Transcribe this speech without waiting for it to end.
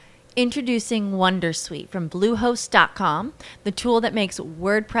Introducing Wondersuite from Bluehost.com, the tool that makes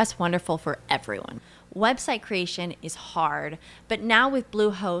WordPress wonderful for everyone. Website creation is hard, but now with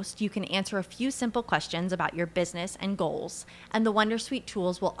Bluehost, you can answer a few simple questions about your business and goals, and the Wondersuite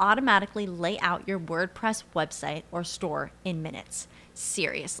tools will automatically lay out your WordPress website or store in minutes.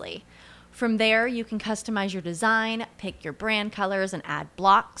 Seriously. From there, you can customize your design, pick your brand colors, and add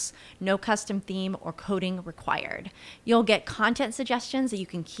blocks. No custom theme or coding required. You'll get content suggestions that you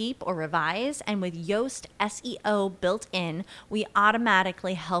can keep or revise, and with Yoast SEO built in, we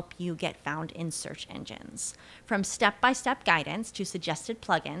automatically help you get found in search engines. From step-by-step guidance to suggested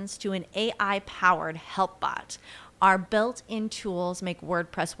plugins to an AI-powered help bot, our built-in tools make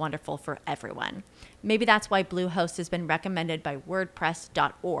WordPress wonderful for everyone. Maybe that's why Bluehost has been recommended by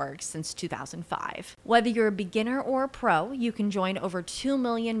WordPress.org since 2005. Whether you're a beginner or a pro, you can join over 2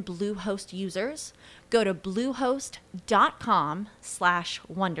 million Bluehost users. Go to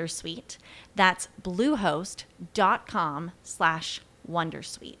bluehost.com/wondersuite. That's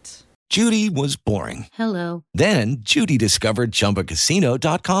bluehost.com/wondersuite. Judy was boring. Hello. Then Judy discovered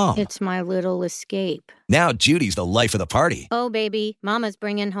ChumbaCasino.com. It's my little escape. Now Judy's the life of the party. Oh, baby, mama's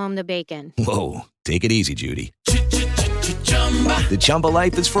bringing home the bacon. Whoa, take it easy, Judy. The Chumba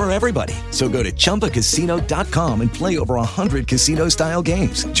life is for everybody. So go to ChumbaCasino.com and play over 100 casino-style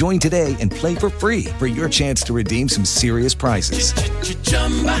games. Join today and play for free for your chance to redeem some serious prizes.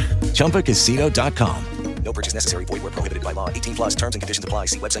 ChumbaCasino.com. No purchase necessary. Void where prohibited by law. 18+ terms and conditions apply.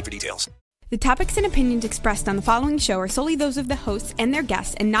 See website for details. The topics and opinions expressed on the following show are solely those of the hosts and their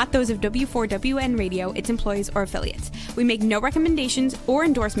guests and not those of W4WN Radio, its employees, or affiliates. We make no recommendations or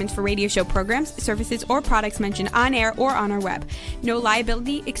endorsements for radio show programs, services, or products mentioned on air or on our web. No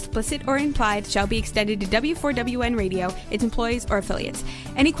liability, explicit or implied, shall be extended to W4WN Radio, its employees, or affiliates.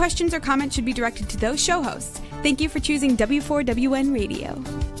 Any questions or comments should be directed to those show hosts. Thank you for choosing W4WN Radio.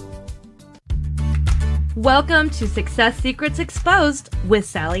 Welcome to Success Secrets Exposed with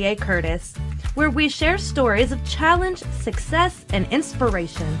Sally A. Curtis, where we share stories of challenge, success, and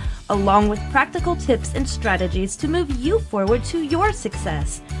inspiration, along with practical tips and strategies to move you forward to your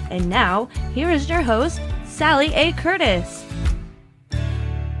success. And now, here is your host, Sally A. Curtis.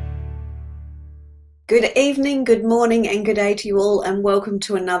 Good evening, good morning, and good day to you all, and welcome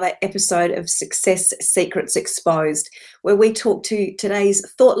to another episode of Success Secrets Exposed, where we talk to today's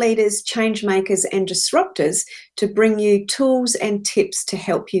thought leaders, change makers, and disruptors to bring you tools and tips to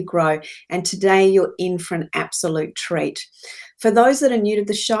help you grow. And today you're in for an absolute treat. For those that are new to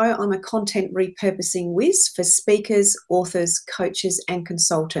the show, I'm a content repurposing whiz for speakers, authors, coaches, and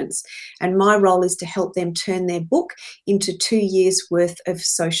consultants. And my role is to help them turn their book into 2 years' worth of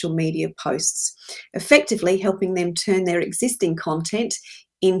social media posts, effectively helping them turn their existing content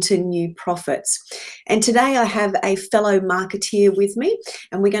into new profits. And today I have a fellow marketeer with me,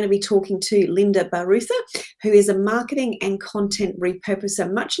 and we're going to be talking to Linda Barutha, who is a marketing and content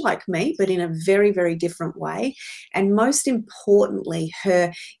repurposer, much like me, but in a very, very different way. And most importantly,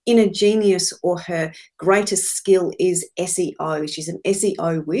 her inner genius or her greatest skill is SEO. She's an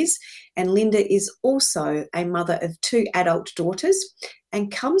SEO whiz. And Linda is also a mother of 2 adult daughters and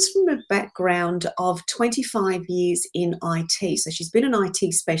comes from a background of 25 years in IT. So she's been an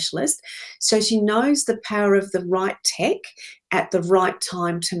IT specialist. So she knows the power of the right tech at the right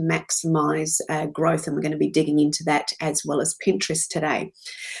time to maximize growth. And we're going to be digging into that as well as Pinterest today.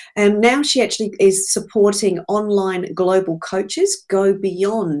 Now she actually is supporting online global coaches go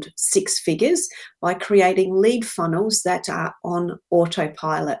beyond 6 figures by creating lead funnels that are on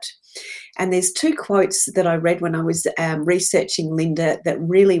autopilot. And there's 2 quotes that I read when I was researching Linda that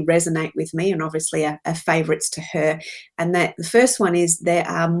really resonate with me and obviously are favourites to her. And that the first one is, there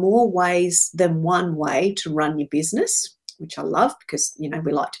are more ways than one way to run your business, which I love because, you know,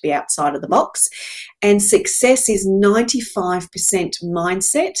 we like to be outside of the box. And success is 95%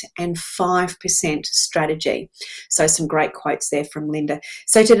 mindset and 5% strategy. So some great quotes there from Linda.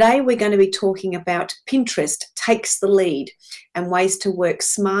 So today we're going to be talking about Pinterest takes the lead and ways to work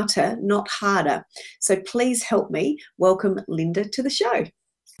smarter, not harder. So please help me welcome Linda to the show.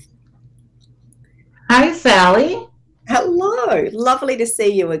 Hi, Sally. Hello. Lovely to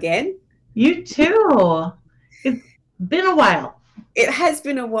see you again. You too. It's been a while. It has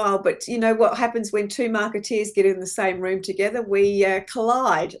been a while, but you know what happens when 2 marketeers get in the same room together? We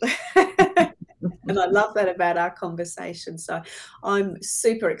collide. And I love that about our conversation. So I'm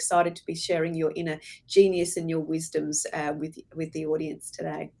super excited to be sharing your inner genius and your wisdoms with the audience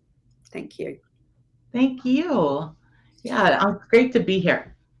today. Thank you. Thank you. Yeah, it's great to be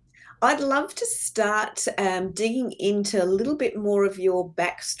here. I'd love to start digging into a little bit more of your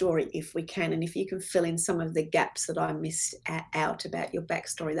backstory if we can, and if you can fill in some of the gaps that I missed out about your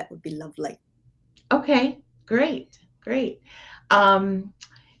backstory, that would be lovely. Okay, great, great. Um,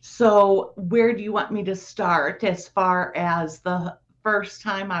 so where do you want me to start as far as the first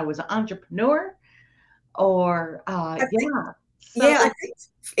time I was an entrepreneur or Yeah, so I think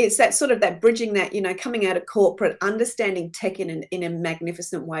it's that sort of that bridging that, coming out of corporate, understanding tech in a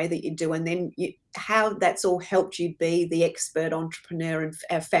magnificent way that you do, and then how that's all helped you be the expert entrepreneur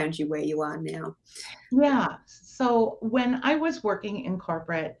and found you where you are now. yeah. So when I was working in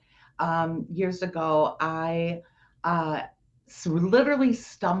corporate years ago, I literally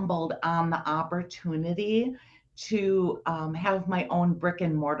stumbled on the opportunity to have my own brick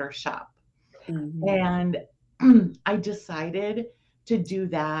and mortar shop. And I decided to do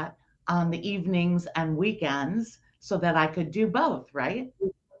that on the evenings and weekends so that I could do both, right?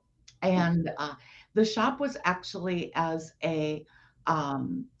 And the shop was actually as a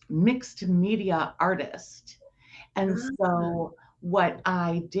mixed media artist. And so what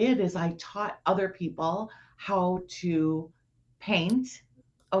I did is I taught other people how to paint,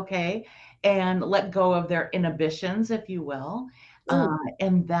 okay, and let go of their inhibitions, if you will.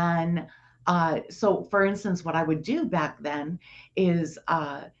 And then, so for instance, what I would do back then is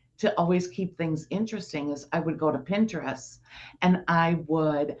to always keep things interesting is I would go to Pinterest and I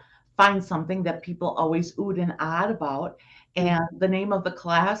would find something that people always oohed and ahhed about. And the name of the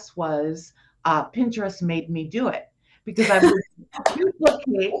class was Pinterest Made Me Do It, because I would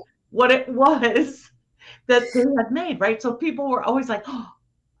duplicate what it was that they had made, right? So people were always like, oh,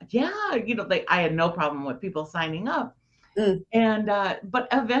 yeah, I had no problem with people signing up. And but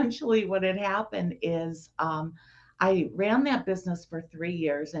eventually what had happened is I ran that business for 3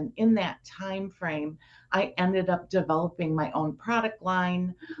 years, and in that time frame I ended up developing my own product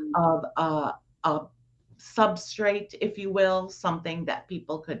line of a substrate, if you will, something that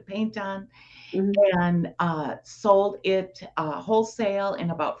people could paint on, and sold it wholesale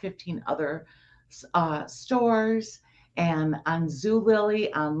in about 15 other stores and on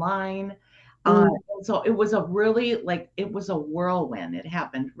Zulily online. And so it was it was a whirlwind. It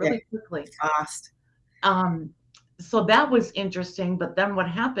happened really quickly. Fast. So that was interesting. But then what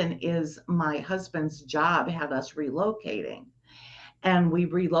happened is my husband's job had us relocating, and we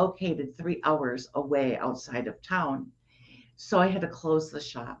relocated 3 hours away outside of town. So I had to close the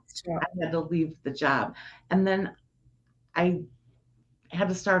shop. Sure. I had to leave the job. And then I had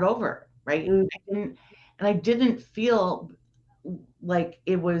to start over, right? I didn't feel like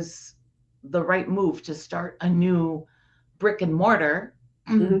it was the right move to start a new brick and mortar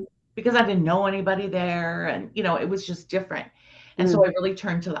because I didn't know anybody there, and it was just different. And so I really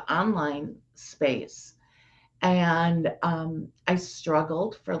turned to the online space, and I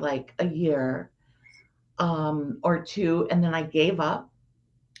struggled for like a year or two, and then I gave up.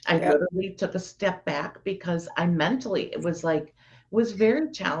 I literally took a step back because it was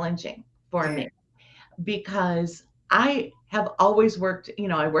very challenging for me, because I have always worked,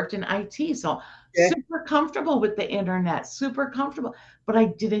 I worked in IT, so super comfortable with the internet, super comfortable, but I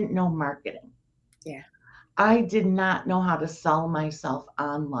didn't know marketing. Yeah. I did not know how to sell myself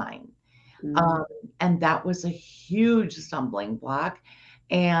online. And that was a huge stumbling block.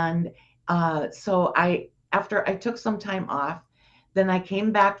 And so after I took some time off, then I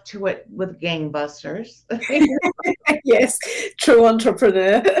came back to it with gangbusters. Yes, true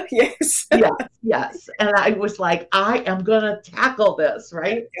entrepreneur. Yes. Yes. And I was like, I am going to tackle this,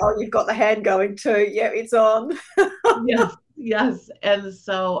 right? Oh, you've got the hand going too. Yeah, it's on. Yes. And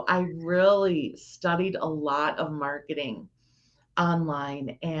so I really studied a lot of marketing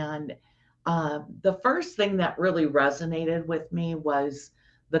online. And the first thing that really resonated with me was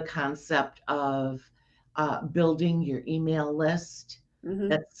the concept of building your email list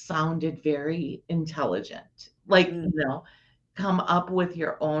that sounded very intelligent. Like, come up with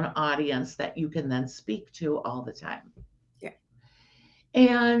your own audience that you can then speak to all the time. Yeah.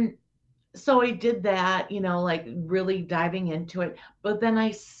 And so I did that, like really diving into it. But then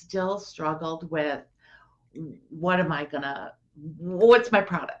I still struggled with what's my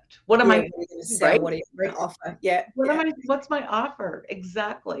product? What am I going to sell? What are you going to offer? Yeah. What's my offer?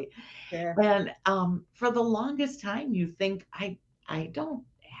 Exactly. Yeah. And for the longest time, you think I don't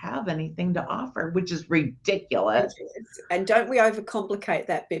have anything to offer, which is ridiculous. And don't we overcomplicate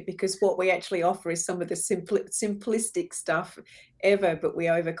that bit, because what we actually offer is some of the simplistic stuff ever, but we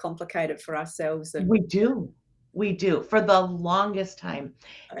overcomplicate it for ourselves. And we do for the longest time.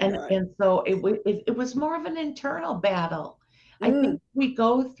 And so it was more of an internal battle. I think we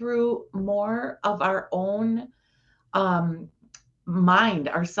go through more of our own mind,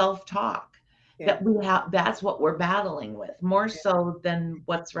 our self-talk that we have, that's what we're battling with more so than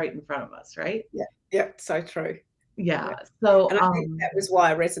what's right in front of us, right? Yeah, so true. Yeah. So, and I think that was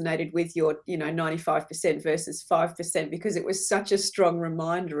why I resonated with your, 95% versus 5%, because it was such a strong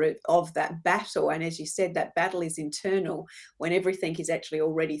reminder of that battle. And as you said, that battle is internal when everything is actually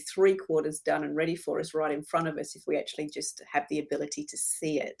already 3/4 done and ready for us right in front of us, if we actually just have the ability to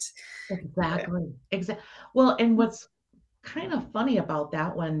see it. Exactly. Exactly. Well, and what's kind of funny about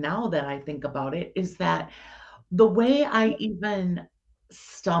that one, now that I think about it, is that the way I even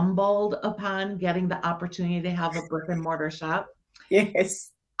stumbled upon getting the opportunity to have a brick and mortar shop.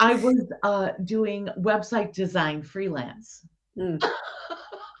 Yes. I was doing website design freelance,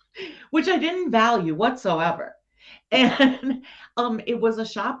 which I didn't value whatsoever. And it was a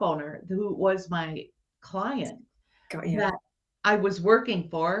shop owner who was my client that I was working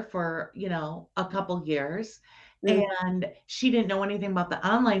for, a couple years. And she didn't know anything about the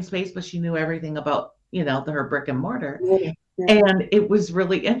online space, but she knew everything about, her brick and mortar. And it was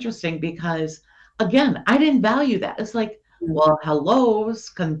really interesting because, again, I didn't value that. It's like, well, hellos,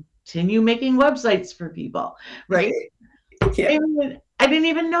 continue making websites for people, right? And I didn't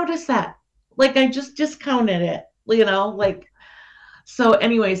even notice that. Like, I just discounted it, so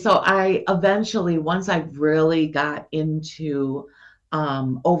anyway, so I eventually, once I really got into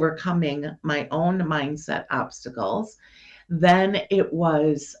overcoming my own mindset obstacles, then it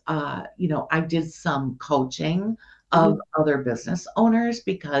was, I did some coaching of other business owners,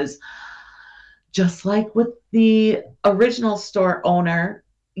 because just like with the original store owner,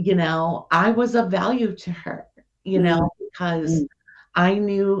 I was of value to her, because I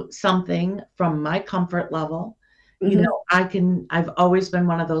knew something from my comfort level. I've always been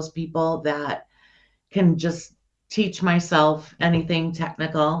one of those people that can just teach myself anything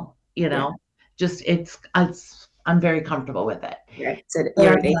technical, just I'm very comfortable with it.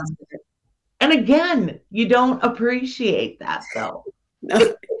 And again, you don't appreciate that though.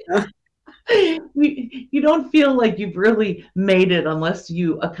 You don't feel like you've really made it unless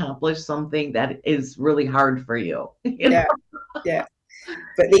you accomplish something that is really hard for you. Yeah.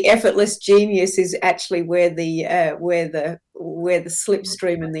 But the effortless genius is actually where the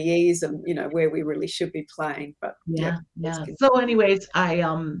slipstream and the ease, and where we really should be playing. But yeah. So, anyways, I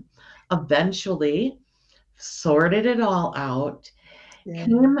eventually sorted it all out.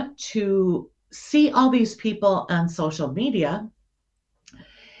 Came to see all these people on social media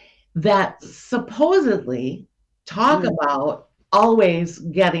that supposedly talk about always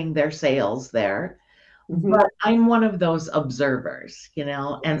getting their sales there. But I'm one of those observers,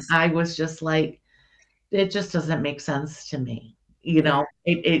 and I was just like, it just doesn't make sense to me.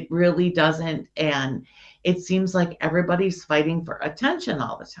 It really doesn't. And it seems like everybody's fighting for attention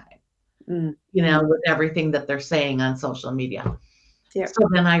all the time, with everything that they're saying on social media. So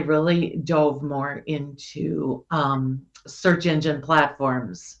then I really dove more into search engine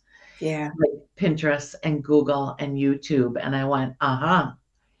platforms, like Pinterest and Google and YouTube. And I went,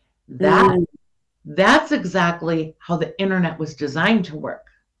 that's exactly how the internet was designed to work.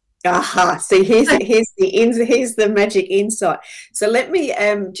 See, here's the magic insight. So let me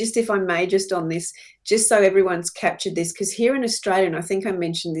just, if I may, just on this, just so everyone's captured this, because here in Australia, and I think I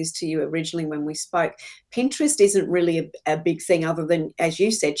mentioned this to you originally when we spoke, Pinterest isn't really a big thing, other than, as you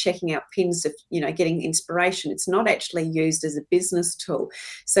said, checking out pins of, getting inspiration. It's not actually used as a business tool.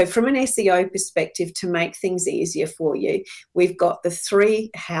 So from an SEO perspective, to make things easier for you, we've got the 3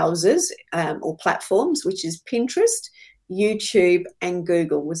 houses or platforms, which is Pinterest, YouTube, and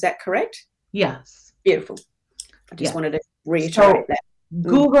Google. Was that correct? Yes. Beautiful. I just wanted to reiterate that.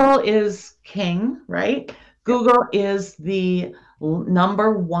 Google is king, right? Google is the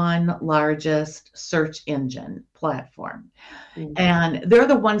number 1 largest search engine platform. And they're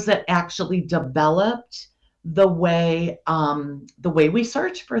the ones that actually developed the way we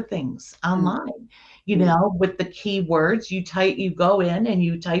search for things online. With the keywords, you go in and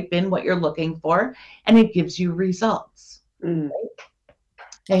you type in what you're looking for, and it gives you results. Right?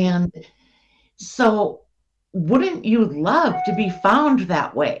 And so wouldn't you love to be found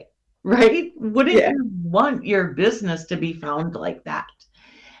that way, right? Wouldn't you want your business to be found like that?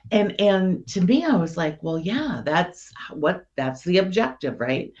 And to me, I was like, well, yeah, that's the objective,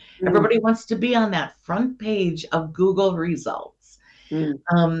 right? Everybody wants to be on that front page of Google results.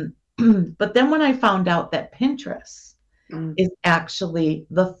 But then when I found out that Pinterest is actually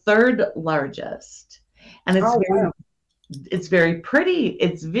the 3rd largest, and it's very pretty,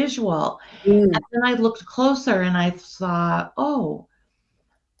 it's visual. And then I looked closer and I saw, I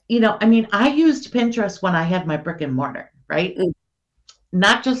used Pinterest when I had my brick and mortar, right?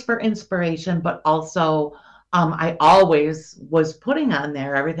 Not just for inspiration, but also I always was putting on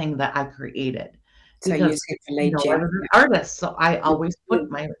there everything that I created. So Because, use it for lead I was gen. an artist, so I always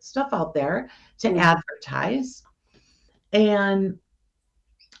put my stuff out there to advertise. And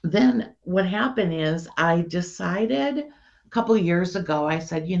then what happened is I decided a couple of years ago, I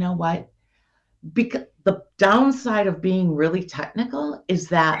said, you know what? Because the downside of being really technical is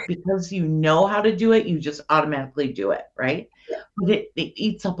that because you know how to do it, you just automatically do it, right? But it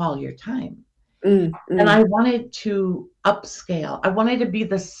eats up all your time. And I wanted to upscale. I wanted to be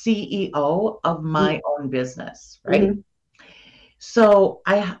the CEO of my own business, right? So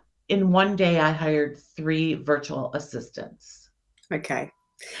in one day, I hired 3 virtual assistants. Okay.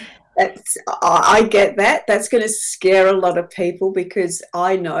 I get that. That's going to scare a lot of people, because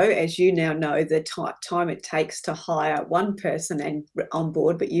I know, as you now know, the time it takes to hire one person and on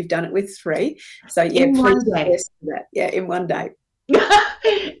board, but you've done it with 3. So yeah, In please one day. that. Yeah, in one day.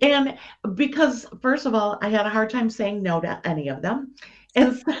 And because, first of all, I had a hard time saying no to any of them.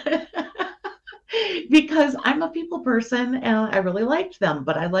 And because I'm a people person and I really liked them,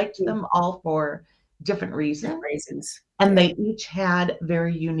 but I liked them all for different reasons. And they each had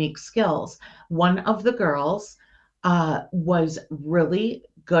very unique skills. One of the girls was really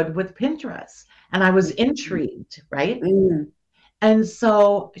good with Pinterest, and I was intrigued, right? And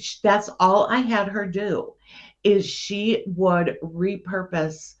so that's all I had her do, is she would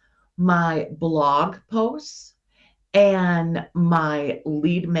repurpose my blog posts and my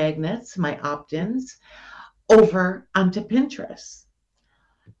lead magnets, my opt-ins, over onto Pinterest.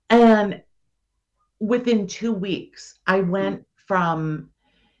 And within 2 weeks, I went from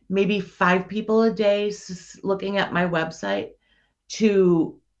maybe 5 people a day looking at my website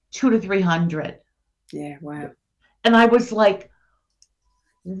to 200 to 300. Yeah, wow. And I was like,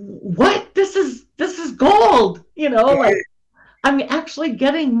 what? This is gold, like I'm actually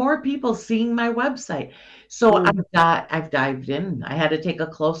getting more people seeing my website. So I've dived in. I had to take a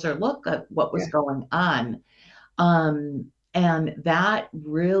closer look at what was going on. And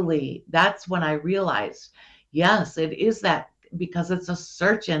that's when I realized, yes, it is that, because it's a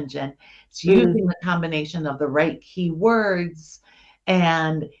search engine. It's using the combination of the right keywords,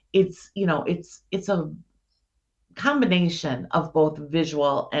 and it's a combination of both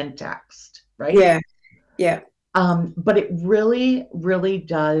visual and text, right? Yeah. But it really, really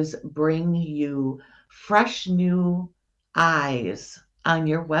does bring you fresh new eyes on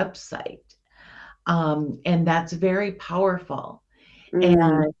your website. And that's very powerful.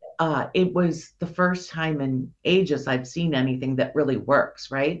 And it was the first time in ages I've seen anything that really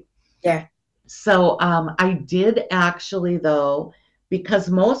works, right? Yeah. So I did actually, though, because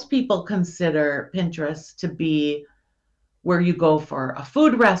most people consider Pinterest to be where you go for a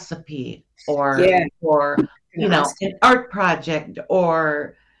food recipe or for, an art project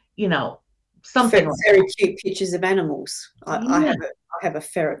or, something like very cute pictures of animals. I have a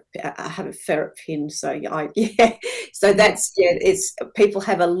ferret pin. So so that's it's people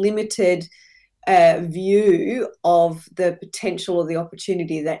have a limited view of the potential or the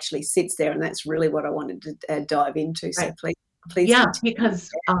opportunity that actually sits there, and that's really what I wanted to dive into. So please continue.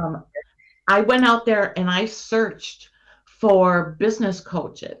 Because I went out there and I searched for business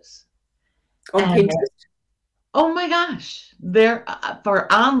coaches on Pinterest. Oh my gosh, there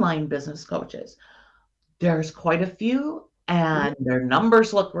for online business coaches, there's quite a few, and their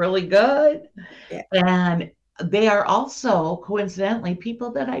numbers look really good. And they are also, coincidentally, people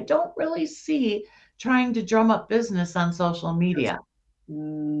that I don't really see trying to drum up business on social media.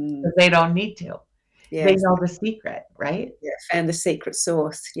 Because they don't need to. They know the secret, right? And the secret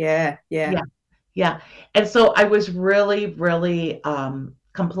sauce. Yeah. And so I was really, really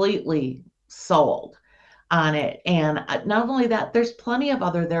completely sold on it. And not only that, there's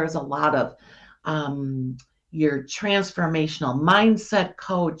a lot of your transformational mindset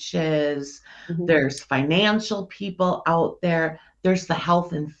coaches. There's financial people out there. There's the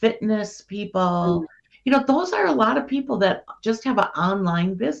health and fitness people. Those are a lot of people that just have an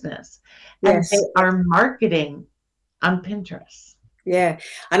online business, and they are marketing on Pinterest. Yeah.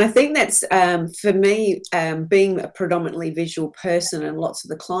 And I think that's, for me, being a predominantly visual person, and lots of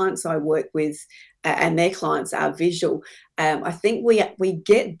the clients I work with and their clients are visual, I think we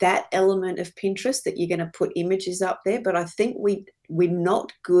get that element of Pinterest, that you're going to put images up there, but I think we're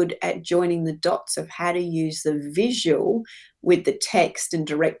not good at joining the dots of how to use the visual with the text and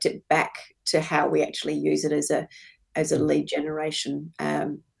direct it back to how we actually use it as a lead generation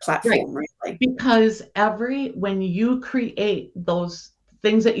platform, really. Because when you create those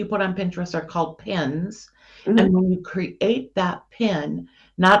things that you put on Pinterest are called pins, and when you create that pin,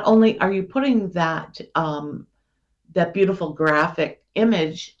 not only are you putting that beautiful graphic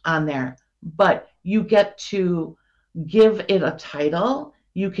image on there, but you get to give it a title,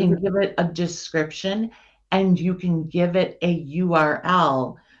 you can give it a description, and you can give it a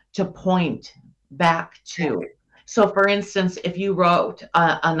URL to point back to. So for instance, if you wrote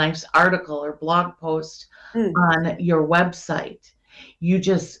a nice article or blog post on your website, you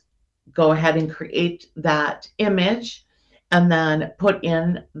just go ahead and create that image and then put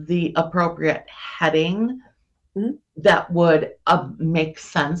in the appropriate heading that would make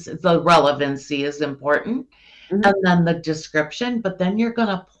sense. The relevancy is important. And then the description, but then you're going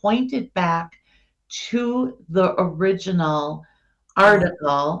to point it back to the original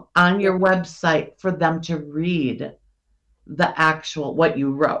article on your website for them to read the actual what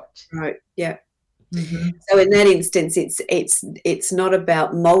you wrote. Right. Yeah. So in that instance, it's not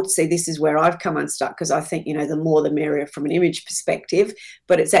about see, this is where I've come unstuck, because I think, the more the merrier from an image perspective,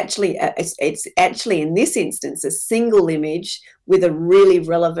 but it's actually in this instance a single image with a really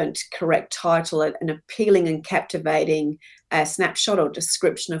relevant, correct title, an appealing and captivating snapshot or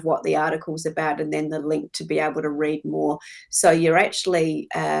description of what the article's about, and then the link to be able to read more. So you're actually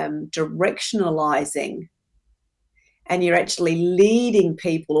directionalizing, and you're actually leading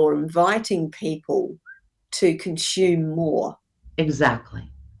people or inviting people to consume more. Exactly.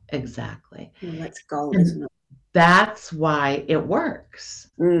 That's gold, isn't it? That's why it works,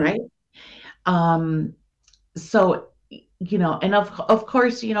 right? So, and of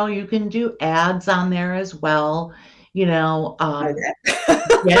course, you can do ads on there as well, Yeah.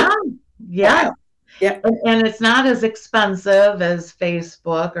 Wow. Yeah. And it's not as expensive as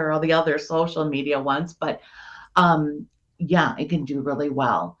Facebook or all the other social media ones, but it can do really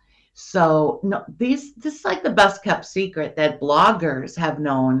well. So no, this is like the best kept secret that bloggers have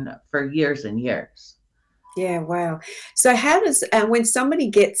known for years and years. Yeah, wow. So how does, when somebody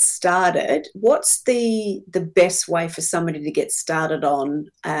gets started, what's the best way for somebody to get started on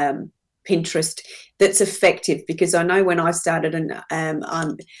Pinterest that's effective? Because I know when I started and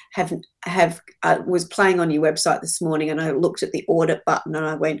was playing on your website this morning, and I looked at the audit button and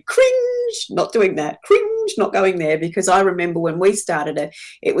I went, cringe, not doing that, cringe, not going there, because I remember when we started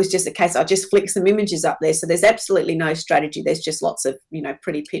it was just a case, I just flicked some images up there. So there's absolutely no strategy. There's just lots of,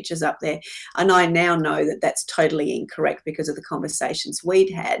 pretty pictures up there. And I now know that that's totally incorrect because of the conversations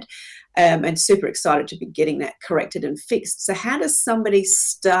we'd had, and super excited to be getting that corrected and fixed. So how does somebody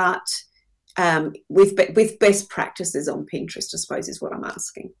start with best practices on Pinterest, I suppose, is what I'm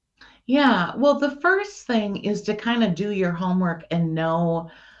asking. Yeah, well, the first thing is to kind of do your homework and know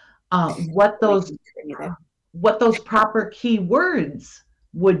what those proper keywords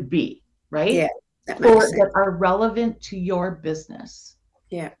would be, right? Yeah, that are relevant to your business.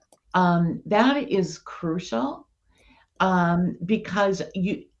 Yeah, that is crucial because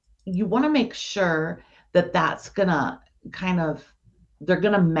you want to make sure that that's gonna they're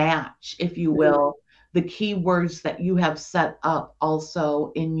gonna match, if you will, the keywords that you have set up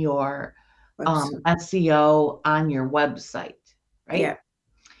also in your SEO on your website, right?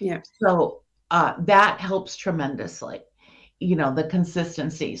 Yeah. So that helps tremendously, the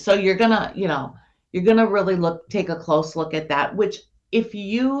consistency. So you're gonna really take a close look at that, which if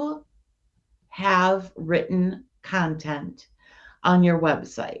you have written content on your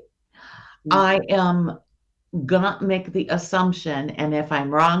website, I am gonna make the assumption, and if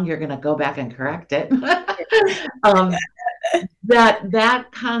I'm wrong, you're gonna go back and correct it,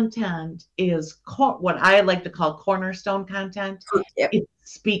 that content is what I like to call cornerstone content. Yep. It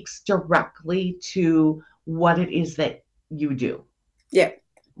speaks directly to what it is that you do. Yeah.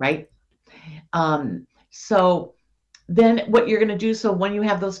 Right. So then what you're going to do, so when you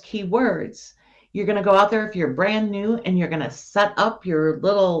have those keywords, you're going to go out there, if you're brand new, and you're going to set up your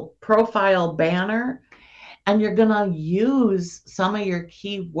little profile banner, and you're going to use some of your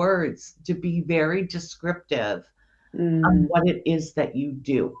keywords to be very descriptive on what it is that you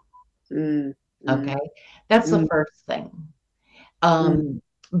do. Okay. That's the first thing.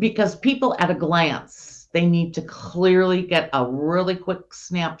 Because people at a glance, they need to clearly get a really quick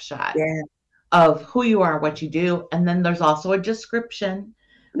snapshot of who you are, what you do. And then there's also a description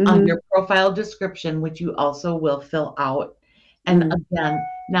on your profile description, which you also will fill out. And again,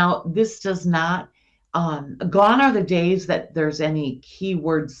 now this does not, gone are the days that there's any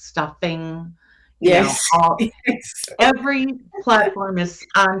keyword stuffing. Yes. Every platform is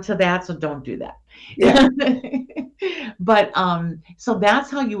onto that, so don't do that. Yeah. But so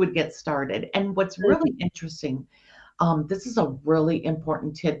that's how you would get started. And what's really interesting, this is a really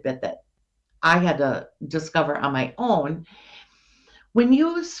important tidbit that I had to discover on my own. When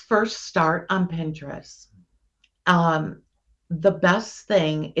you first start on Pinterest, the best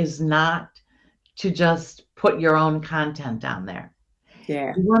thing is not to just put your own content on there.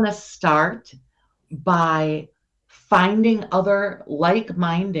 Yeah. You want to start by finding other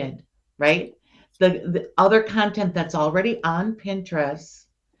like-minded, right? The other content that's already on Pinterest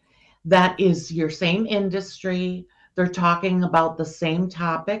that is your same industry. They're talking about the same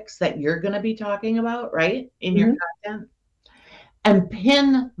topics that you're going to be talking about, right? In your content. And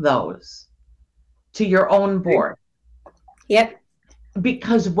pin those to your own board. Yep.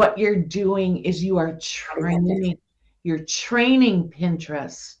 Because what you're doing is you're training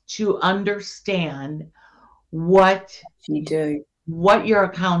Pinterest to understand what you do, what your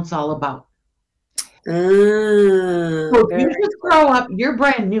account's all about. So if you just throw up, you're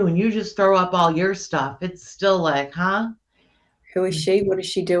brand new and you just throw up all your stuff, it's still like, huh? Who is she? What is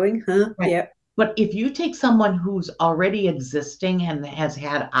she doing? Huh? Right. Yep. But if you take someone who's already existing and has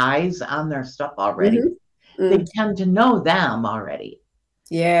had eyes on their stuff already, they tend to know them already.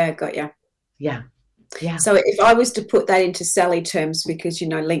 Yeah, got you. Yeah. Yeah. So if I was to put that into Sally terms, because,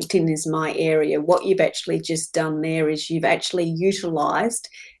 LinkedIn is my area, what you've actually just done there is you've actually utilized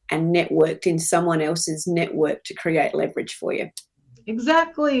and networked in someone else's network to create leverage for you.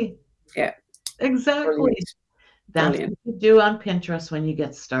 Exactly. Yeah. Exactly. Brilliant. That's what you do on Pinterest when you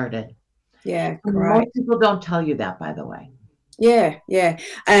get started. Yeah, great. Most people don't tell you that, by the way. Yeah, yeah.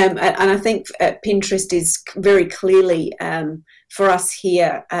 And I think Pinterest is very clearly for us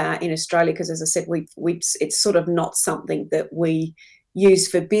here in Australia, because as I said, it's sort of not something that we use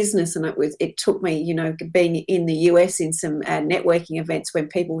for business. And it took me, being in the US in some networking events when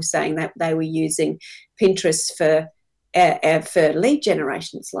people were saying that they were using Pinterest for lead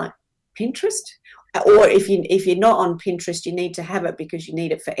generation. It's like, Pinterest? Or if you're not on Pinterest, you need to have it because you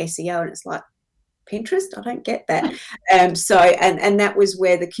need it for SEO. And it's like, Pinterest? I don't get that. So that was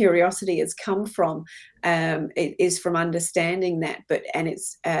where the curiosity has come from. It is from understanding that,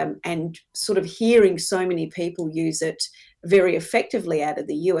 and sort of hearing so many people use it very effectively out of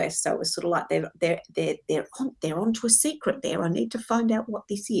the US. So it was sort of like they're onto a secret there. I need to find out what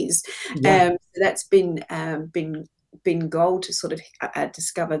this is. Yeah. So that's been gold to sort of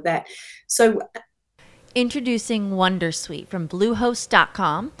discover that. So. Introducing Wondersuite from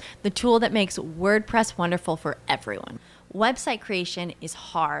Bluehost.com, the tool that makes WordPress wonderful for everyone. Website creation is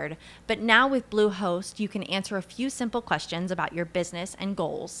hard, but now with Bluehost, you can answer a few simple questions about your business and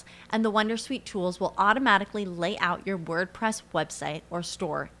goals, and the Wondersuite tools will automatically lay out your WordPress website or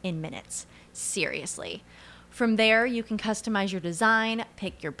store in minutes. Seriously. From there, you can customize your design,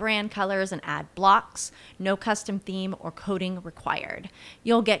 pick your brand colors, and add blocks. No custom theme or coding required.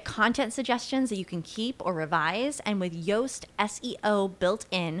 You'll get content suggestions that you can keep or revise, and with Yoast SEO built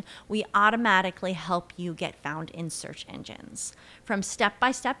in, we automatically help you get found in search engines. From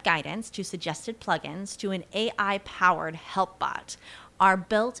step-by-step guidance to suggested plugins to an AI-powered help bot, our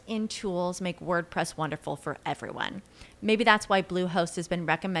built-in tools make WordPress wonderful for everyone. Maybe that's why Bluehost has been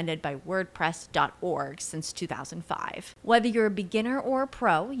recommended by WordPress.org since 2005. Whether you're a beginner or a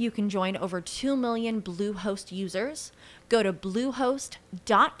pro, you can join over 2 million Bluehost users. Go to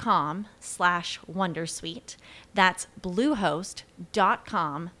bluehost.com/Wondersuite. That's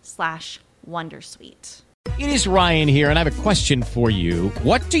bluehost.com/Wondersuite. It is Ryan here, and I have a question for you.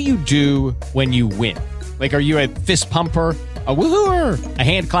 What do you do when you win? Like, are you a fist pumper, a woohooer, a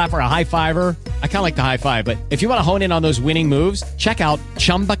hand clapper, a high fiver? I kind of like the high five, but if you want to hone in on those winning moves, check out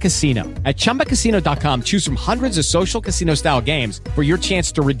Chumba Casino. At ChumbaCasino.com, choose from hundreds of social casino style games for your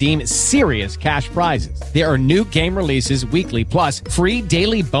chance to redeem serious cash prizes. There are new game releases weekly, plus free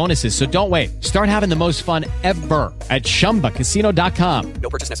daily bonuses. So don't wait. Start having the most fun ever at ChumbaCasino.com. No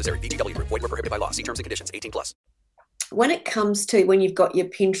purchase necessary. VGW Group. Void where prohibited by law. See terms and conditions. 18+. When it comes to when you've got your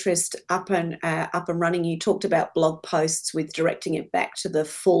Pinterest up and running, you talked about blog posts with directing it back to the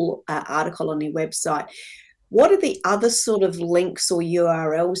full article on your website. What are the other sort of links or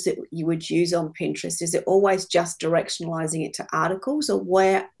URLs that you would use on Pinterest? Is it always just directionalizing it to articles, or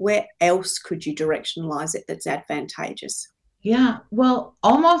where else could you directionalize it that's advantageous? Yeah, well,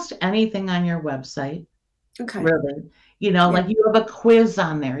 almost anything on your website. Okay. Really. Like you have a quiz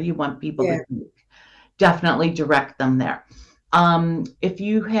on there you want people to take. Definitely direct them there. If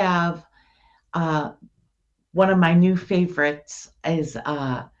you have one of my new favorites is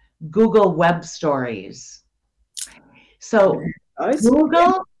Google Web Stories. So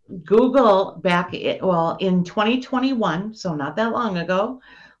Google back in 2021, so not that long ago,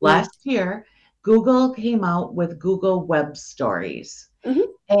 last year, Google came out with Google Web Stories. Mm-hmm.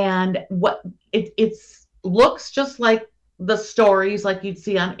 And what it looks just like the stories like you'd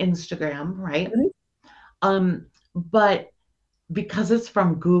see on Instagram, right? Mm-hmm. But because it's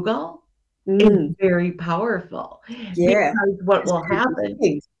from Google, it's very powerful. Yeah. Because what will happen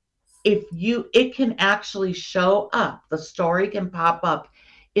it can actually show up, the story can pop up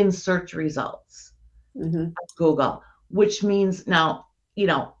in search results. Google, which means now,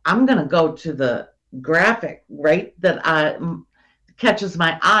 I'm going to go to the graphic, right, that catches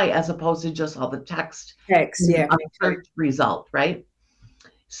my eye as opposed to just all the text. Yeah. Search result, right?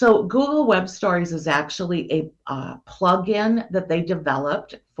 So Google Web Stories is actually a plugin that they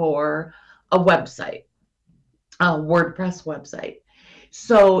developed for a website, a WordPress website.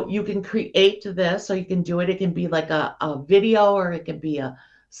 So you can create this, so you can do it. It can be like a video, or it can be a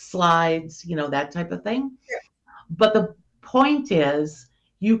slides, that type of thing. Yeah. But the point is,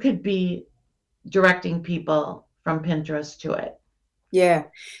 you could be directing people from Pinterest to it. Yeah.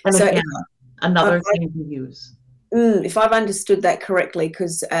 And so again, another thing to use. If I've understood that correctly,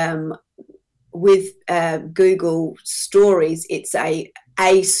 because with Google Stories, it's a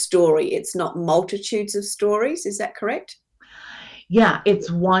story. It's not multitudes of stories. Is that correct? Yeah,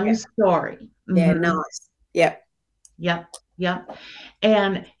 it's one story. Yeah, nice. Yep.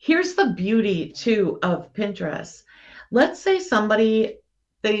 And here's the beauty too of Pinterest. Let's say somebody,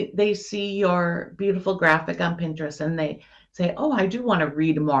 they see your beautiful graphic on Pinterest and they say, oh, I do want to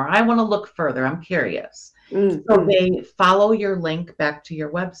read more. I want to look further. I'm curious. So they follow your link back to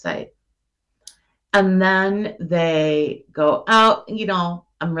your website. And then they go out,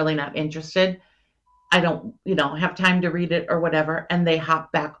 I'm really not interested. I don't, have time to read it or whatever. And they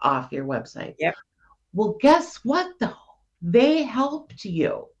hop back off your website. Yep. Well, guess what though? They helped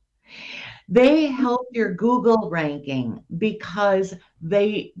you. They helped your Google ranking because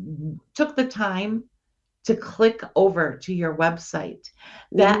they took the time to click over to your website.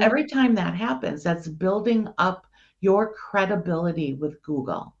 That every time that happens, that's building up your credibility with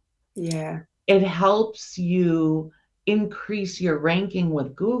Google. Yeah. It helps you increase your ranking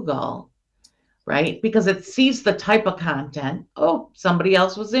with Google, right? Because it sees the type of content. Oh, somebody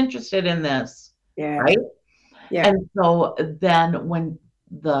else was interested in this. Yeah. Right? Yeah. And so then when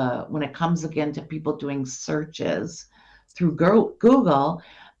it comes again to people doing searches through Google,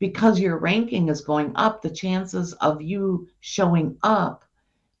 because your ranking is going up, the chances of you showing up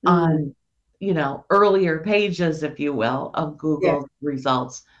on, earlier pages, if you will, of Google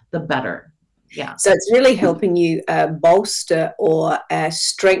results, the better. Yeah. So it's really helping you bolster or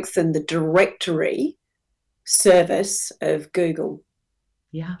strengthen the directory service of Google.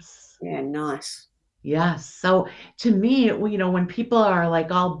 Yes. Yeah, nice. Yes. So to me, when people are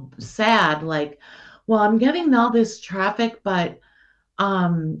like all sad, like, well, I'm getting all this traffic, but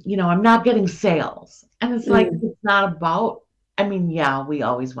I'm not getting sales. And it's like, it's not about, we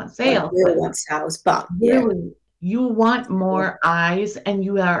always want sales. We want sales, but really, you want more eyes, and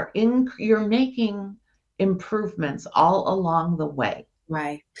you're making improvements all along the way.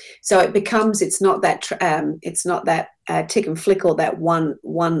 Right. So it becomes, it's not that tick and flick or that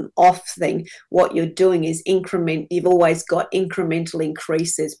one off thing. What you're doing is you've always got incremental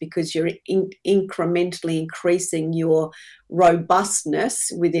increases because you're incrementally increasing your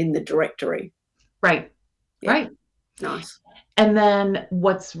robustness within the directory. Right. Yeah. Right. Nice. And then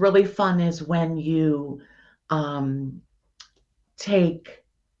what's really fun is when you take,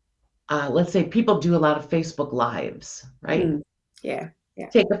 let's say people do a lot of Facebook Lives, right? Yeah.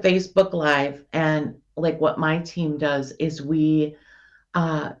 Take a Facebook Live, and like what my team does is we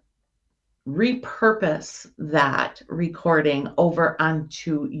repurpose that recording over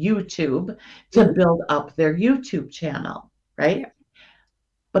onto YouTube to build up their YouTube channel, right? Yeah.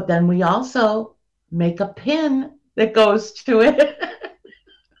 But then we also make a pin that goes to it.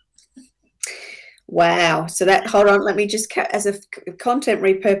 Wow. So hold on, let me just, as a content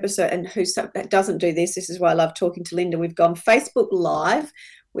repurposer and that doesn't do this is why I love talking to Linda. We've gone Facebook Live,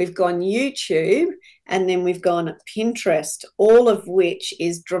 we've gone YouTube, and then we've gone Pinterest, all of which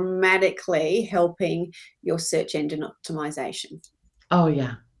is dramatically helping your search engine optimization. Oh,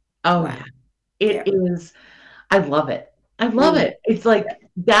 yeah. Oh, wow. It is. I love it. I love it. It's like,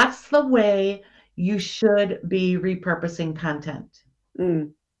 that's the way you should be repurposing content.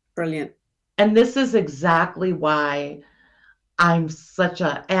 Brilliant. And this is exactly why I'm such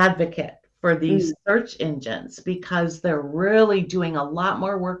an advocate for these search engines, because they're really doing a lot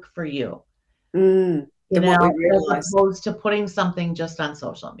more work for you. As opposed to putting something just on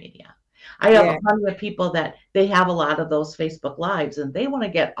social media. I have a ton of people that they have a lot of those Facebook Lives and they want to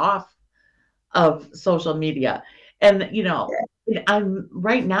get off of social media. And, I'm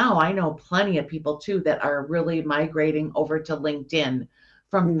right now, I know plenty of people too that are really migrating over to LinkedIn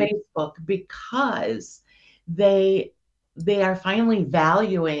from Facebook because they are finally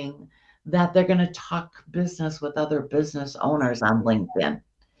valuing that they're going to talk business with other business owners on LinkedIn.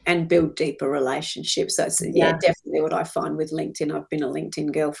 and build deeper relationships. That's definitely what I find with LinkedIn. I've been a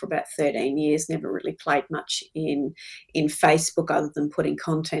LinkedIn girl for about 13 years, never really played much in Facebook other than putting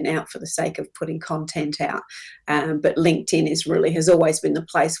content out for the sake of putting content out. But LinkedIn has always been the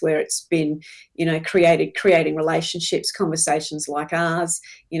place where it's been, creating relationships, conversations like ours,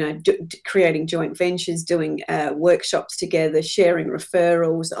 creating joint ventures, doing workshops together, sharing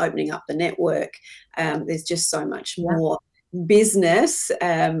referrals, opening up the network. There's just so much more business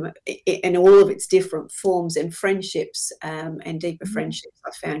in all of its different forms, and friendships and deeper friendships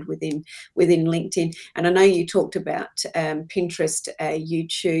I found within LinkedIn. And I know you talked about Pinterest,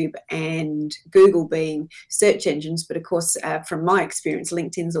 YouTube and Google being search engines, but of course from my experience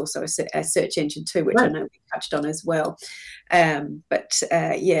LinkedIn's also a search engine too, which I know we touched on as well. I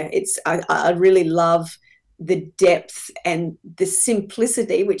really love the depth and the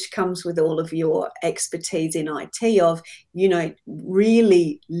simplicity which comes with all of your expertise in IT of,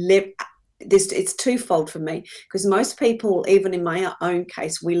 really it's twofold for me, because most people, even in my own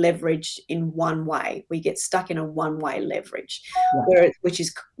case, we leverage in one way. We get stuck in a one-way leverage, which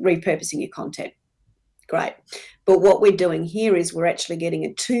is repurposing your content. Great. But what we're doing here is we're actually getting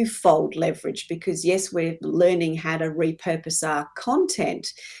a twofold leverage, because yes, we're learning how to repurpose our content,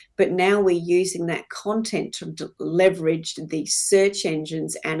 but now we're using that content to leverage the search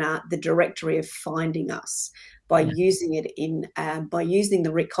engines and the directory of finding us by using it by using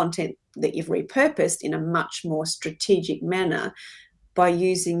the content that you've repurposed in a much more strategic manner, by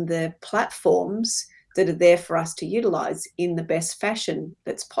using the platforms that are there for us to utilize in the best fashion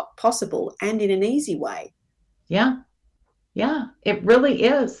that's possible and in an easy way. Yeah, it really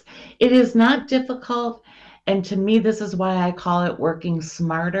is. It is not difficult. And to me, this is why I call it working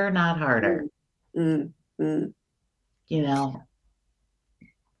smarter, not harder. And I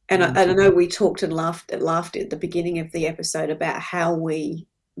know we talked and laughed at the beginning of the episode about how we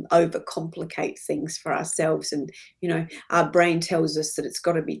overcomplicate things for ourselves, and our brain tells us that it's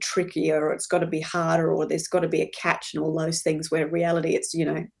got to be trickier, or it's got to be harder, or there's got to be a catch, and all those things, where reality it's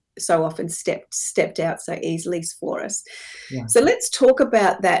so often stepped out so easily for us. So let's talk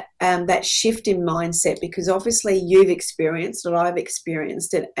about that shift in mindset, because obviously you've experienced it, I've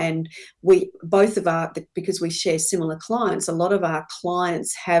experienced it, and we both because we share similar clients, a lot of our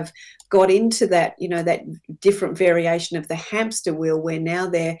clients have got into that that different variation of the hamster wheel, where now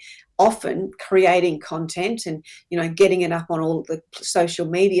they're often creating content and getting it up on all the social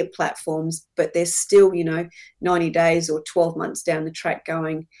media platforms, but they're still 90 days or 12 months down the track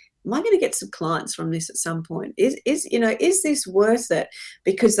going, am I going to get some clients from this at some point? Is this worth it?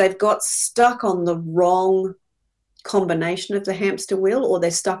 Because they've got stuck on the wrong combination of the hamster wheel, or they're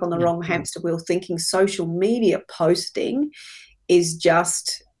stuck on the wrong hamster wheel thinking social media posting is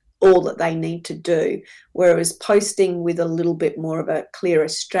just all that they need to do, whereas posting with a little bit more of a clearer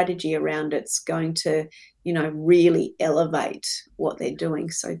strategy around it's going to really elevate what they're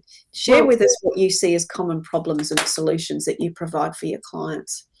doing. So share with us what you see as common problems and solutions that you provide for your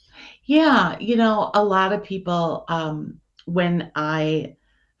clients. A lot of people, when I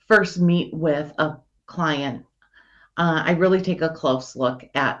first meet with a client, I really take a close look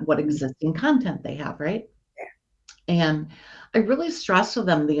at what existing content they have, right? And I really stress to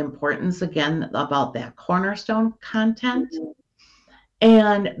them the importance, again, about that cornerstone content.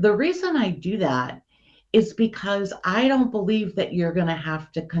 And the reason I do that is because I don't believe that you're going to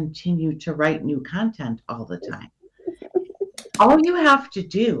have to continue to write new content all the time. All you have to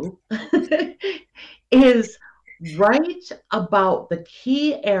do is write about the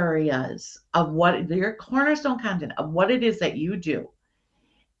key areas of what your cornerstone content, of what it is that you do,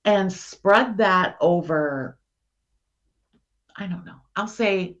 and spread that over, I don't know, I'll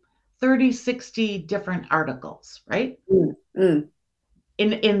say 30, 60 different articles, right?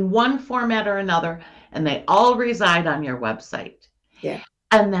 In one format or another, and they all reside on your website.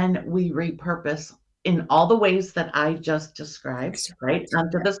 And then we repurpose in all the ways that I just described, right,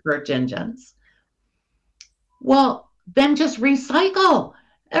 onto the search engines. Well, then just recycle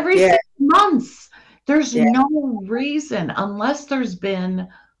every 6 months. There's no reason, unless there's been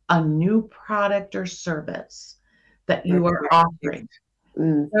a new product or service that you are offering.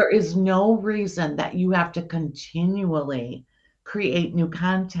 There is no reason that you have to continually create new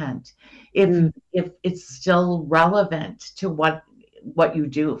content if it's still relevant to what you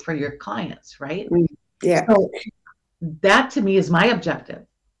do for your clients, right? So that to me is my objective.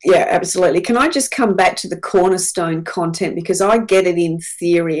 Yeah, absolutely. Can I just come back to the cornerstone content, because I get it in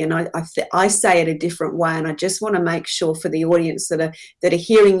theory, and I say it a different way, and I just want to make sure for the audience that are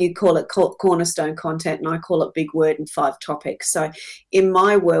hearing you call it cornerstone content, and I call it big word and 5 topics. So in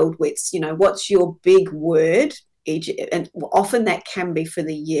my world, it's what's your big word and often that can be for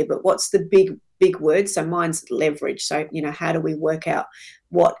the year, but what's the big word? So mine's leverage. So, how do we work out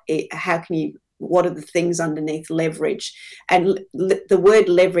what are the things underneath leverage? And the word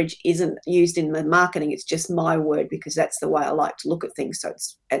leverage isn't used in the marketing. It's just my word because that's the way I like to look at things. So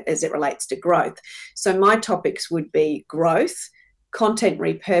it's as it relates to growth. So my topics would be growth, content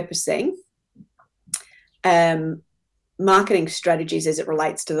repurposing, marketing strategies as it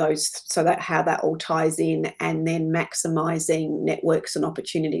relates to those, so that how that all ties in, and then maximizing networks and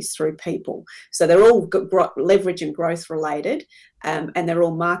opportunities through people. So they're all leverage and growth related, and they're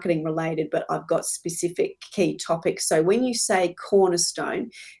all marketing related, but I've got specific key topics. So when you say cornerstone,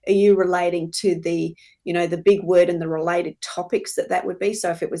 are you relating to the big word and the related topics that would be?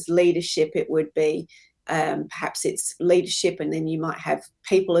 So if it was leadership, it would be perhaps it's leadership, and then you might have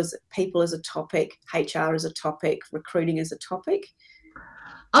people as a topic, HR as a topic, recruiting as a topic.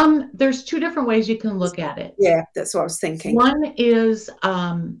 There's two different ways you can look at it. Yeah, that's what I was thinking. One is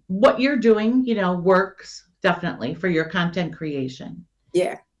what you're doing, works definitely for your content creation.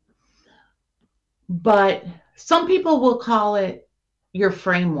 Yeah. But some people will call it your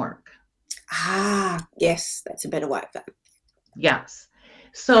framework. Yes, that's a better way of that. Yes.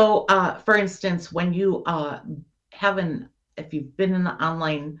 So, for instance, when you if you've been in the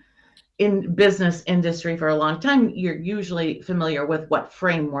online business industry for a long time, you're usually familiar with what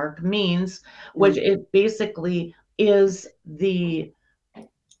framework means, which it basically is the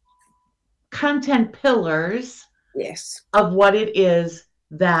content pillars of what it is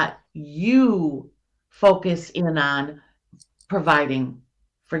that you focus in on providing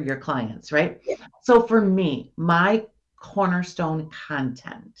for your clients, right? Yeah. So for me, my cornerstone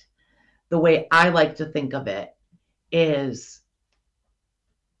content, the way I like to think of it, is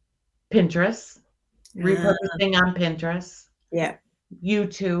Pinterest, repurposing on Pinterest,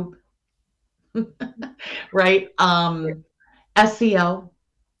 YouTube, right? SEO,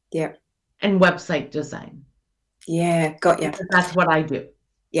 and website design. Yeah, got you. That's what I do.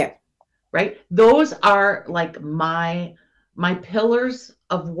 Yeah. Right? Those are like my pillars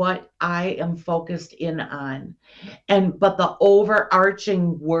of what I am focused in on. But the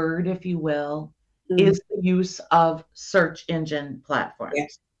overarching word, if you will, is the use of search engine platforms. Yeah.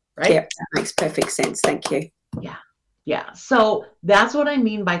 Right? Yeah, that makes perfect sense. Thank you. Yeah. Yeah. So that's what I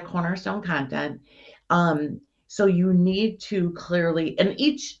mean by cornerstone content. So you need to clearly, and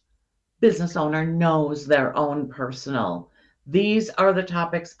each business owner knows their own personal. These are the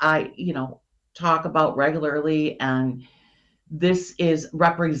topics I, talk about regularly, and this is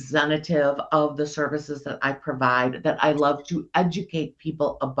representative of the services that I provide, that I love to educate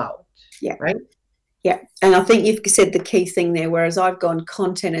people about. Yeah. Right? Yeah. And I think you've said the key thing there, whereas I've gone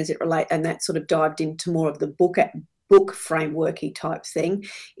content as it relates, and that sort of dived into more of the book frameworky type thing,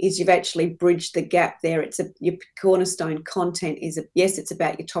 is you've actually bridged the gap there. Your cornerstone content is, yes, it's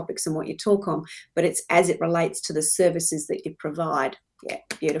about your topics and what you talk on, but it's as it relates to the services that you provide. Yeah,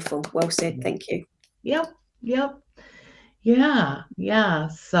 beautiful. Well said. Thank you. Yep. Yeah.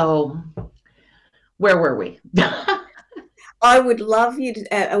 So where were we? I would love you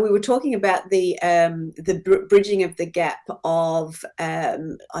to, we were talking about the bridging of the gap of,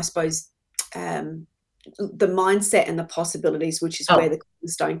 I suppose, the mindset and the possibilities, which is where the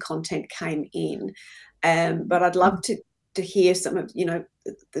cornerstone content came in. But I'd love to hear some of,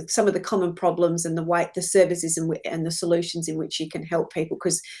 some of the common problems and the services and the solutions in which you can help people,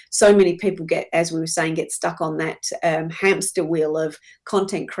 because so many people get, as we were saying, get stuck on that hamster wheel of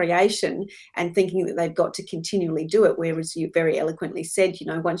content creation and thinking that they've got to continually do it. Whereas you very eloquently said,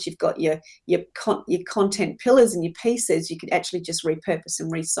 once you've got your content pillars and your pieces, you could actually just repurpose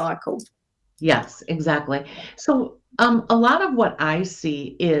and recycle. Yes, exactly. So a lot of what I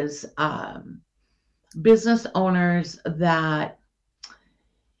see is business owners that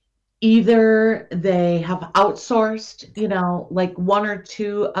either they have outsourced, like one or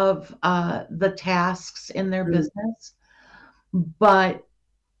two of the tasks in their business, but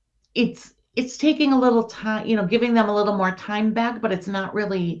it's taking a little time, giving them a little more time back, but it's not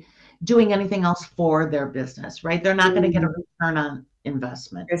really doing anything else for their business, right? They're not going to get a return on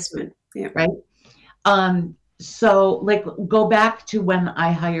investment. Yeah. Right. So like go back to when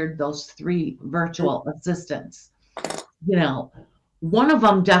I hired those 3 virtual assistants, one of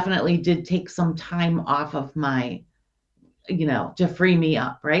them definitely did take some time off of my, to free me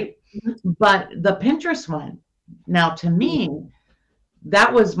up. Right. But the Pinterest one, now to me,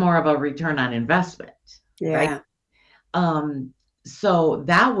 that was more of a return on investment. Yeah. Right. So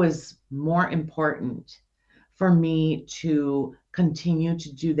that was more important for me to continue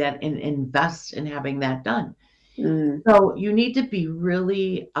to do that and invest in having that done. So you need to be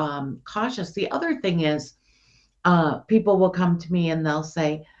really cautious. The other thing is people will come to me and they'll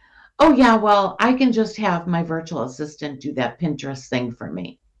say, oh yeah, well, I can just have my virtual assistant do that Pinterest thing for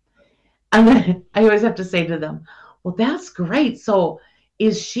me. And then I always have to say to them, well, that's great. So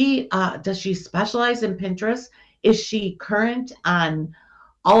does she specialize in Pinterest? Is she current on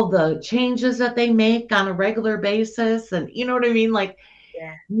all the changes that they make on a regular basis? And you know what I mean? Like,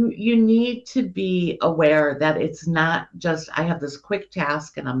 Yeah. you need to be aware that it's not just, I have this quick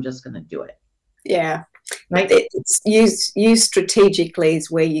task and I'm just going to do it. Yeah. Right. It's used strategically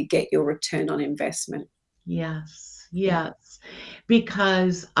is where you get your return on investment. Yes.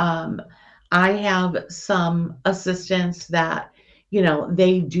 Because I have some assistants that,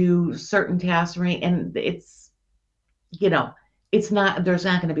 they do certain tasks, right? And it's, there's not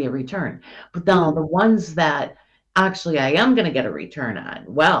going to be a return. But now the ones that actually I am going to get a return on,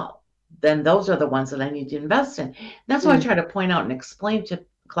 well, then those are the ones that I need to invest in. That's why I try to point out and explain to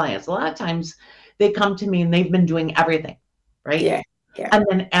clients. A lot of times they come to me and they've been doing everything, right? Yeah. And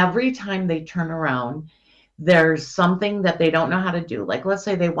then every time they turn around, there's something that they don't know how to do. Like, let's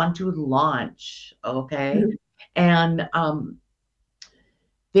say they want to launch, okay? And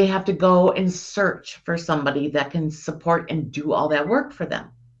they have to go and search for somebody that can support and do all that work for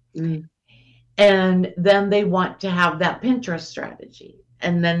them. And then they want to have that Pinterest strategy.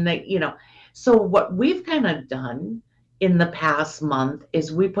 And then so what we've kind of done in the past month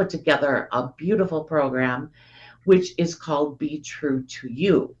is we put together a beautiful program, which is called Be True to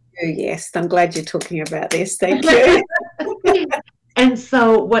You. Oh, yes. I'm glad you're talking about this. Thank you. And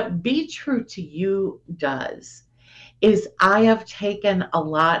so what Be True to You does is I have taken a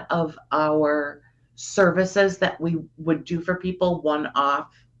lot of our services that we would do for people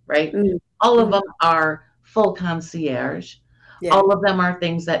one-off, right? All of them are full concierge. Yeah. All of them are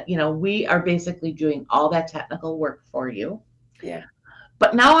things that, we are basically doing all that technical work for you. Yeah.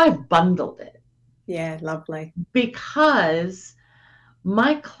 But now I've bundled it. Yeah, lovely. Because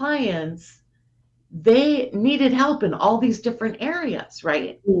my clients, they needed help in all these different areas,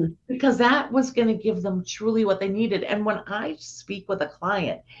 right? Because that was going to give them truly what they needed. And when I speak with a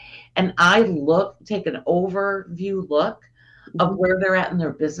client and I take an overview look of where they're at in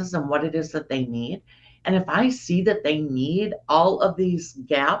their business and what it is that they need, and if I see that they need all of these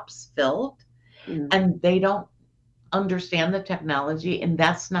gaps filled and they don't understand the technology and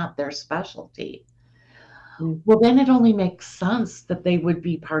that's not their specialty, well, then it only makes sense that they would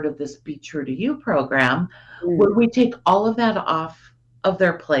be part of this Be True to You program where we take all of that off of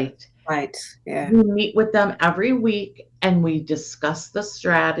their plate. Right. Yeah. We meet with them every week and we discuss the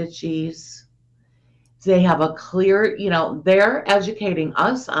strategies. They have a clear, they're educating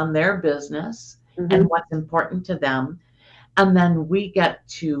us on their business and what's important to them. And then we get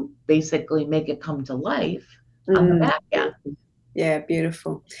to basically make it come to life on the back end. Yeah,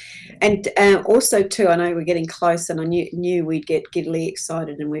 beautiful. And also, too, I know we're getting close, and I knew we'd get giddily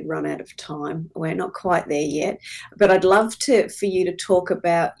excited and we'd run out of time. We're not quite there yet, but I'd love for you to talk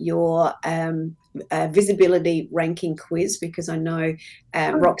about your visibility ranking quiz, because I know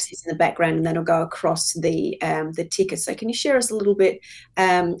Roxy's in the background, and that'll go across the ticker. So can you share us a little bit?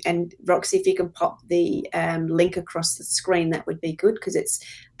 And Roxy, if you can pop the link across the screen, that would be good, because it's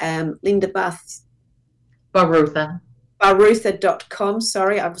Linda Barutha.com.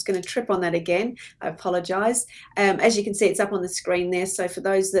 Sorry, I was going to trip on that again. I apologize. As you can see, it's up on the screen there. So for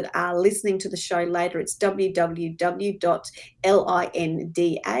those that are listening to the show later, it's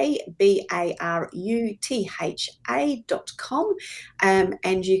www.lindabarutha.com.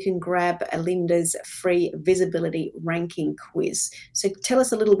 And you can grab Linda's free visibility ranking quiz. So tell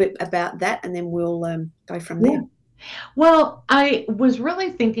us a little bit about that, and then we'll go from there. Well, I was really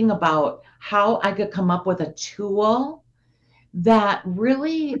thinking about how I could come up with a tool that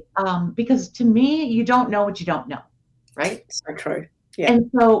really, because to me, you don't know what you don't know, right? So true. Yeah.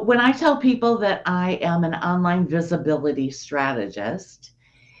 And so when I tell people that I am an online visibility strategist,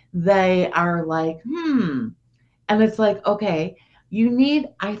 they are like, And it's like, okay,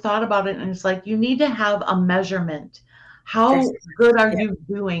 I thought about it, and it's like, you need to have a measurement. How good are you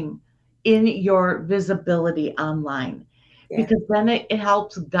doing in your visibility online? Because then it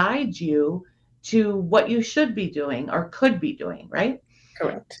helps guide you to what you should be doing or could be doing, right?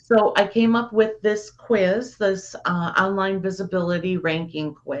 Correct. So I came up with this quiz, this online visibility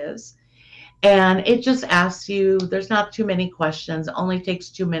ranking quiz, and it just asks you, there's not too many questions, it only takes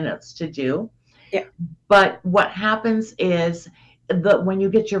 2 minutes to do. Yeah. But what happens is when you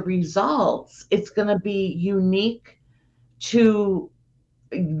get your results, it's going to be unique to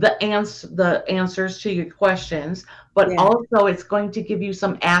the answers to your questions, but also it's going to give you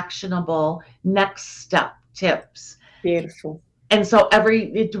some actionable next step tips. Beautiful. And so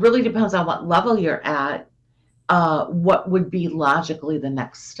it really depends on what level you're at what would be logically the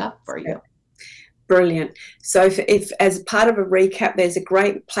next step for you. Brilliant. So if as part of a recap, there's a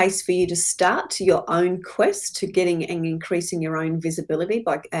great place for you to start your own quest to getting and increasing your own visibility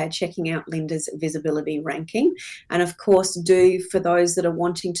by checking out Linda's visibility ranking. And of course, for those that are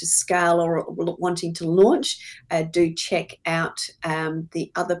wanting to scale or wanting to launch, do check out the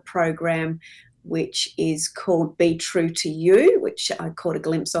other program, which is called Be True to You, which I caught a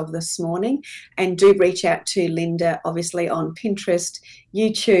glimpse of this morning. And do reach out to Linda, obviously, on Pinterest,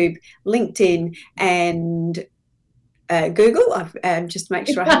 YouTube, LinkedIn, and Google. Just make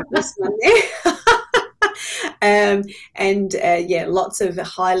sure I have this one there. Lots of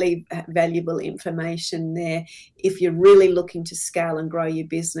highly valuable information there if you're really looking to scale and grow your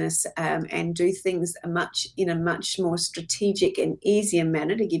business and do things in a much more strategic and easier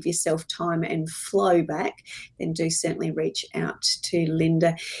manner to give yourself time and flow back. Then do certainly reach out to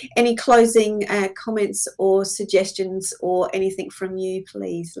Linda. Any closing comments or suggestions or anything from you,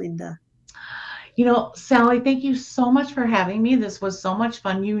 please, Linda? Sally, thank you so much for having me. This was so much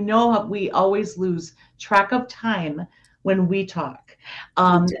fun. We always lose track of time when we talk.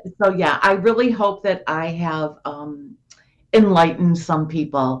 I really hope that I have enlightened some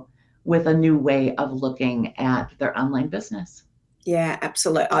people with a new way of looking at their online business. Yeah,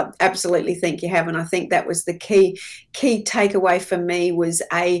 absolutely. I absolutely think you have. And I think that was the key takeaway for me was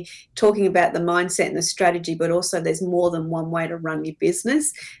talking about the mindset and the strategy, but also there's more than one way to run your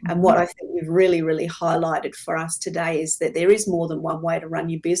business. Mm-hmm. And what I think we've really, really highlighted for us today is that there is more than one way to run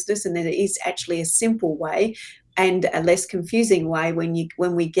your business, and that it is actually a simple way and a less confusing way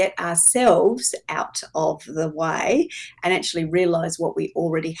when we get ourselves out of the way and actually realize what we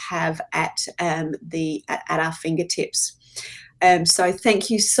already have at our fingertips. So thank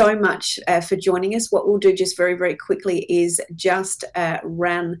you so much for joining us. What we'll do just very, very quickly is just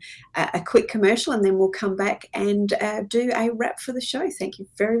run a quick commercial, and then we'll come back and do a wrap for the show. Thank you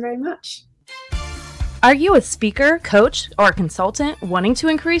very, very much. Are you a speaker, coach, or consultant wanting to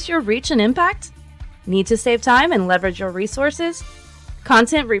increase your reach and impact? Need to save time and leverage your resources?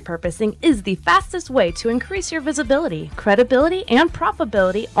 Content repurposing is the fastest way to increase your visibility, credibility, and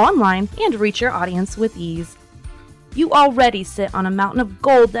profitability online and reach your audience with ease. You already sit on a mountain of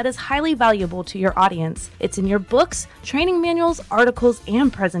gold that is highly valuable to your audience. It's in your books, training manuals, articles,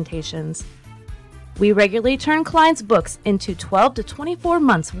 and presentations. We regularly turn clients' books into 12 to 24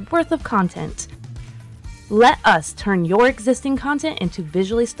 months worth of content. Let us turn your existing content into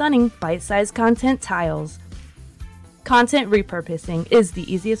visually stunning, bite-sized content tiles. Content repurposing is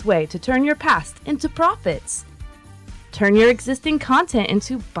the easiest way to turn your past into profits. Turn your existing content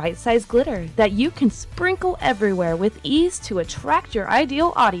into bite-sized glitter that you can sprinkle everywhere with ease to attract your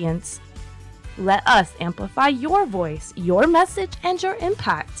ideal audience. Let us amplify your voice, your message, and your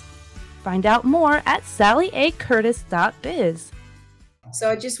impact. Find out more at sallyacurtis.biz. So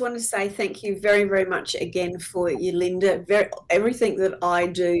I just want to say thank you very, very much again for you, Linda. Everything that I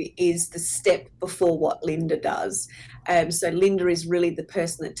do is the step before what Linda does. So Linda is really the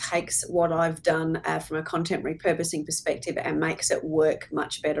person that takes what I've done from a content repurposing perspective and makes it work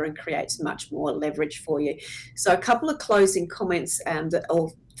much better and creates much more leverage for you. So a couple of closing comments or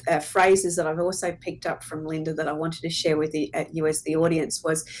phrases that I've also picked up from Linda that I wanted to share with you as the audience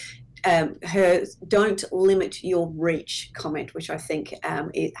was her "don't limit your reach" comment, which I think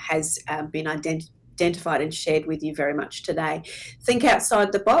it has been identified and shared with you very much today. Think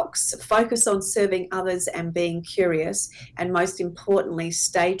outside the box, focus on serving others and being curious, and most importantly,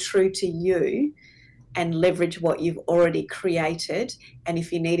 stay true to you and leverage what you've already created. And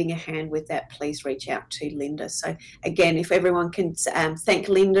if you're needing a hand with that, please reach out to Linda. So again, if everyone can thank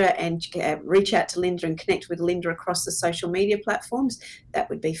Linda and reach out to Linda and connect with Linda across the social media platforms, that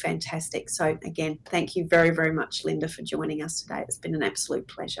would be fantastic. So again, thank you very, very much, Linda, for joining us today. It's been an absolute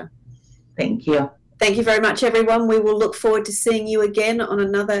pleasure. Thank you. Thank you very much, everyone. We will look forward to seeing you again on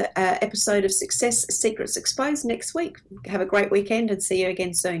another episode of Success Secrets Exposed next week. Have a great weekend and see you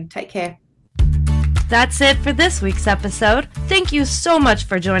again soon. Take care. That's it for this week's episode. Thank you so much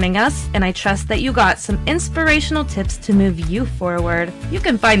for joining us, and I trust that you got some inspirational tips to move you forward. You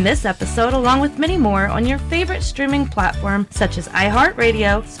can find this episode along with many more on your favorite streaming platform such as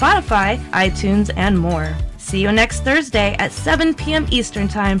iHeartRadio, Spotify, iTunes, and more. See you next Thursday at 7 p.m. Eastern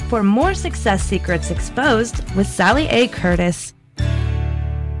Time for more Success Secrets Exposed with Sally A. Curtis.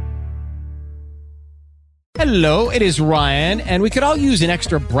 Hello, it is Ryan, and we could all use an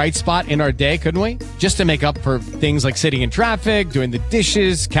extra bright spot in our day, couldn't we? Just to make up for things like sitting in traffic, doing the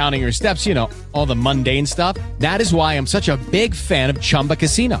dishes, counting your steps, you know, all the mundane stuff. That is why I'm such a big fan of Chumba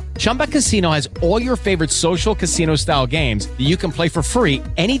Casino. Chumba Casino has all your favorite social casino-style games that you can play for free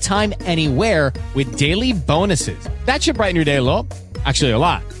anytime, anywhere with daily bonuses. That should brighten your day a little. Actually, a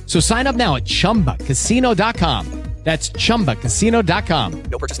lot. So sign up now at ChumbaCasino.com. That's ChumbaCasino.com.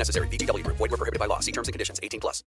 No purchase necessary. VGW Group. Void where prohibited by law. See terms and conditions. 18+.